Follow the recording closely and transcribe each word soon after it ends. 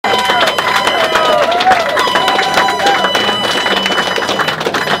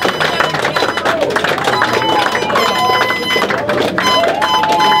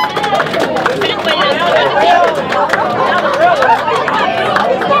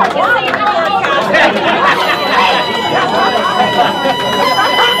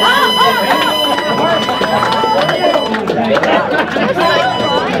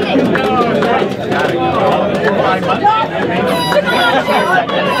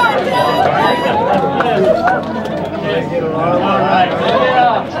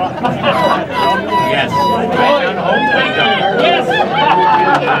Yes.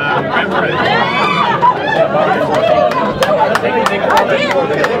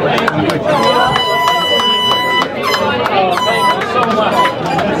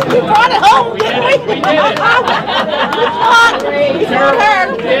 We brought it home, didn't we? We did it. We got her.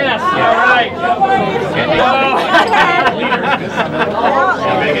 Yes, all right.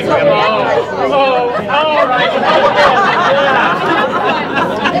 All right.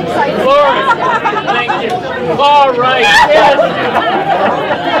 Glory. Thank you. All right. Yes.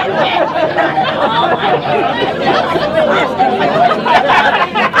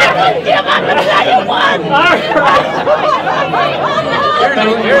 I didn't give up until you won. All right.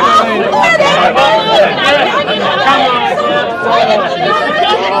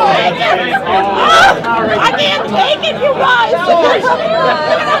 I can't take it, you guys.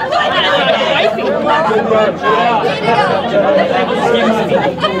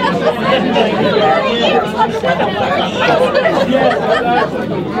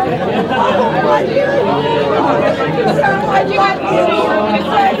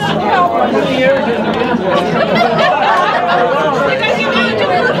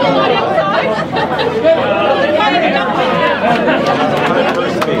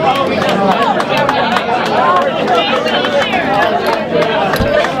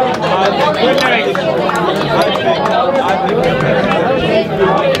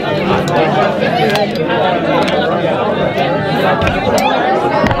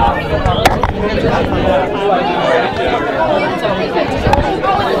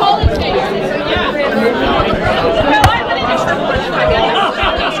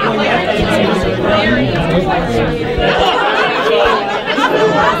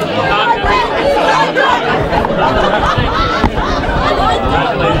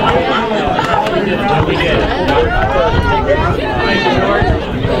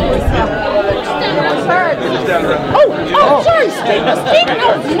 Oh, sorry, Steve. Steve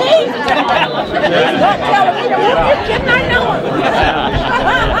knows me. He's not telling me to work. You're kidding, I know him.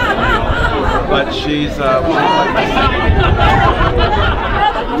 But she's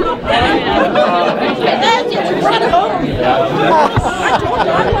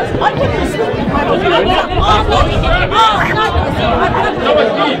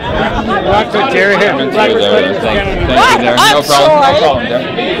Walk to Terry Hammond. Thank you there. Thank you there. No problem. No problem there.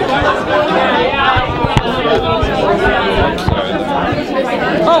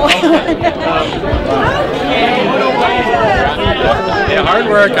 yeah, hard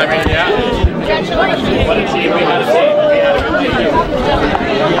work. I mean, yeah. What a team we had.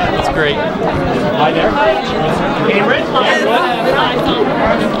 That's great. Hi there. Cambridge?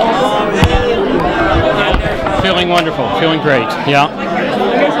 Feeling wonderful. Feeling great. Yeah.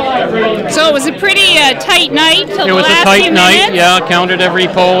 So it was a pretty tight night till It was the a last tight few night. minutes. Yeah. Counted every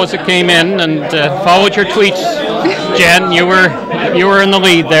poll as it came in, and followed your tweets, Jen. You were in the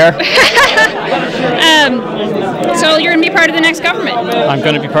lead there. So you're going to be part of the next government. I'm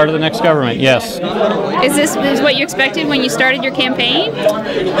going to be part of the next government. Yes. Is this what you expected when you started your campaign?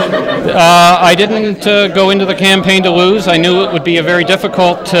 I didn't go into the campaign to lose. I knew it would be a very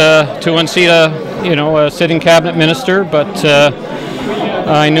difficult to unseat a sitting cabinet minister, but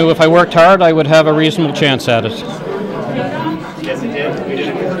I knew if I worked hard, I would have a reasonable chance at it. Yes, it did. We did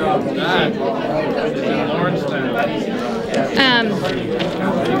a good job.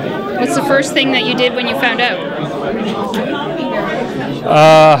 What's the first thing that you did when you found out?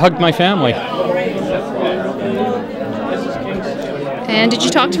 Hugged my family. And did you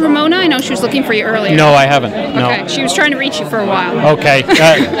talk to Ramona? I know she was looking for you earlier. No, I haven't. No. Okay, she was trying to reach you for a while. Okay.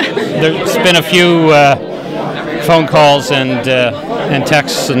 There's been a few phone calls and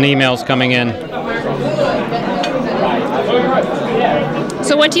texts and emails coming in.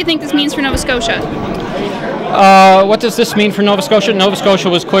 So what do you think this means for Nova Scotia? What does this mean for Nova Scotia? Nova Scotia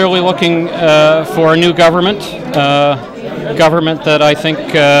was clearly looking for a new government, government that I think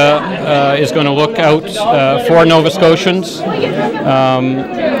is going to look out for Nova Scotians,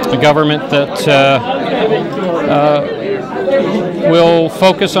 a government that will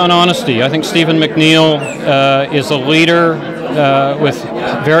focus on honesty. I think Stephen McNeil is a leader with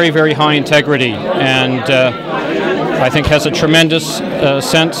very, very high integrity, and I think has a tremendous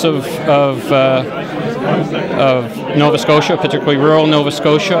sense of Nova Scotia, particularly rural Nova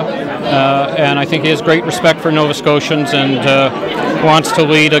Scotia, and I think he has great respect for Nova Scotians and wants to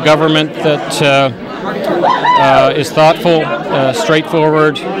lead a government that is thoughtful,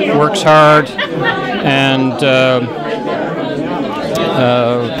 straightforward, works hard, and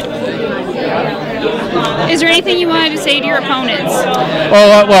Is there anything you wanted to say to your opponents?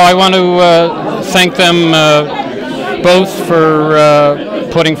 Well, I want to thank them both for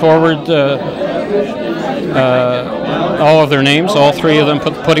putting forward all of their names, all three of them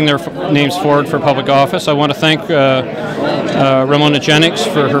putting their names forward for public office. I want to thank Ramona Jennings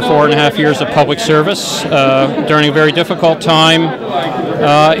for her 4.5 years of public service during a very difficult time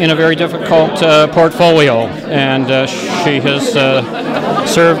in a very difficult portfolio, and she has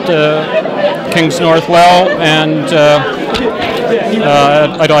served Kings North well, and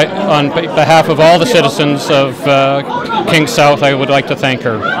on behalf of all the citizens of Kings South, I would like to thank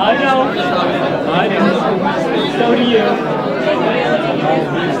her. I know. So do you.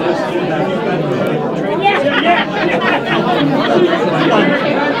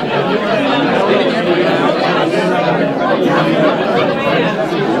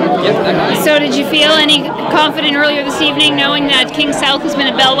 So did you feel any confident earlier this evening knowing that Kings South has been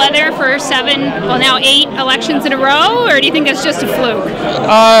a bellwether for 8 elections in a row, or do you think that's just a fluke?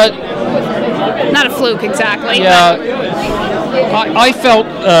 Not a fluke exactly. Yeah, I felt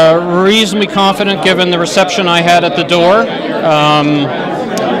reasonably confident given the reception I had at the door.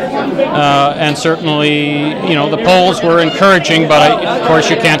 And certainly, the polls were encouraging, but of course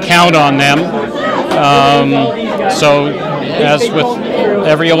you can't count on them. So, as with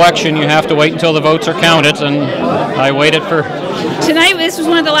every election, you have to wait until the votes are counted, and I waited for... Tonight, this was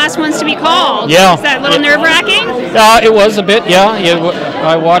one of the last ones to be called. Yeah. Is that a little nerve-wracking? It was a bit, yeah.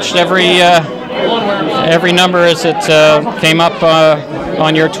 I watched every number as it came up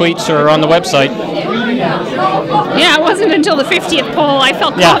on your tweets or on the website. Yeah, it wasn't until the 50th poll I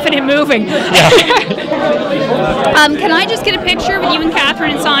felt confident moving. Yeah. Can I just get a picture with you and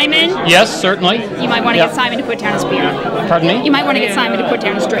Catherine and Simon? Yes, certainly. You might want to get Simon to put down his beer. Pardon me? You might want to get Simon to put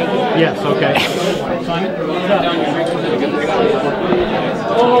down his drink. Yes, okay. Simon?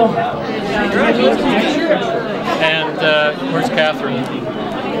 And where's Catherine?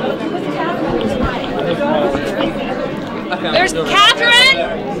 There's Catherine!